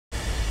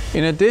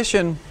In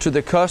addition to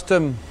the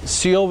custom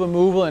seal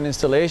removal and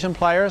installation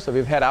pliers that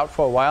we've had out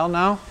for a while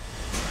now,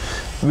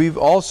 we've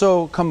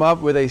also come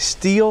up with a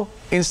steel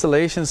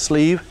installation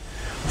sleeve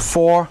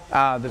for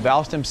the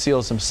valve stem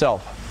seals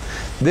themselves.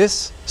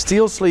 This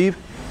steel sleeve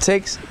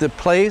takes the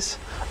place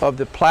of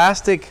the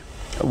plastic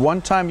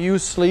one-time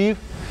use sleeve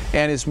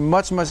and is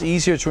much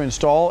easier to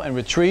install and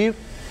retrieve.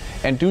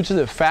 And due to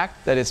the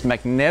fact that it's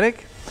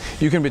magnetic,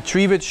 you can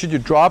retrieve it should you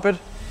drop it,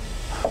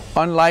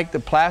 unlike the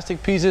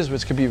plastic pieces,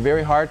 which can be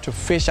very hard to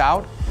fish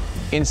out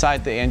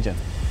inside the engine.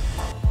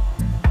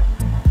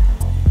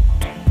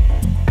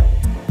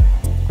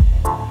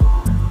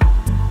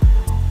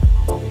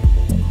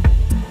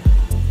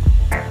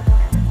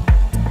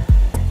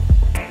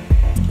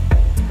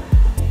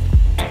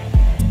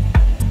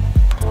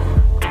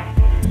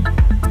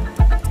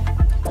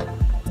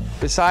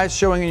 Besides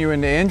showing you in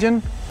the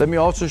engine, let me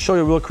also show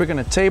you real quick on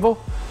the table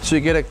so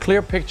you get a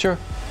clear picture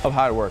of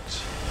how it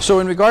works. So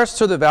in regards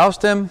to the valve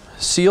stem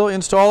seal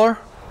installer,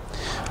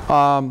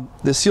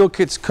 the seal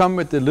kits come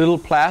with the little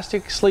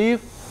plastic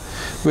sleeve,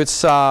 which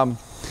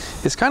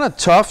it's kind of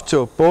tough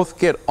to both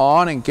get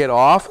on and get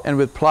off, and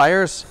with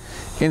pliers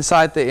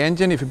inside the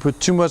engine, if you put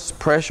too much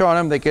pressure on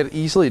them, they get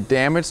easily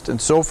damaged and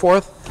so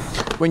forth.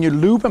 When you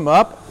lube them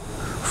up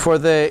for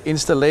the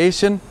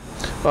installation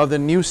of the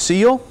new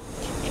seal,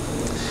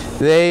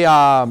 they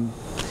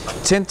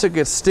tend to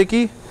get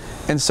sticky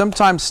and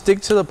sometimes stick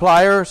to the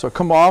pliers or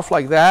come off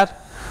like that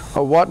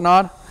or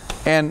whatnot.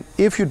 And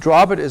if you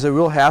drop it, it's a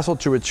real hassle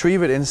to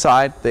retrieve it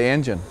inside the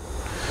engine.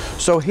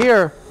 So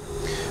here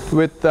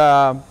with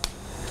the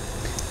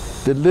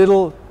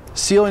little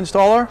seal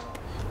installer,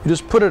 you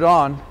just put it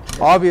on.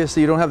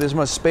 Obviously you don't have this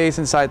much space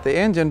inside the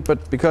engine,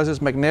 but because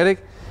it's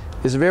magnetic,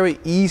 it's very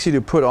easy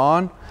to put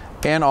on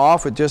and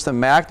off with just a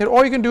magnet,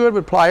 or you can do it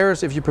with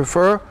pliers if you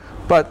prefer.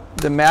 But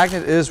the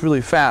magnet is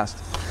really fast.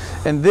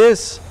 And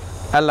this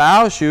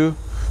allows you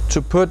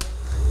to put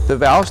the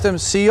valve stem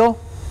seal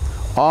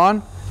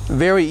on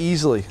very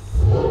easily.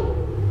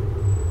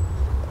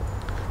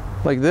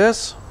 Like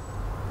this.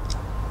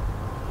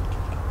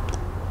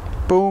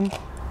 Boom.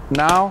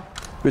 Now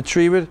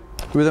retrieve it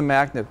with a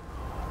magnet.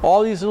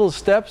 All these little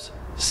steps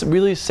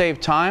really save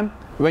time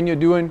when you're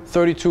doing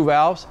 32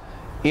 valves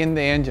in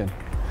the engine.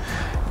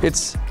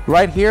 It's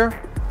right here,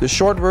 the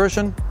short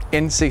version,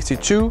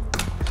 N62.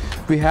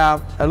 We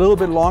have a little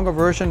bit longer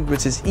version,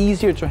 which is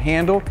easier to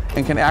handle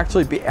and can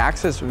actually be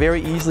accessed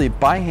very easily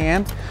by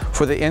hand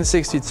for the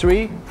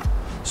N63.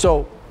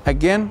 So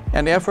again,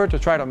 an effort to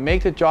try to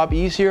make the job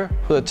easier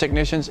for the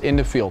technicians in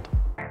the field.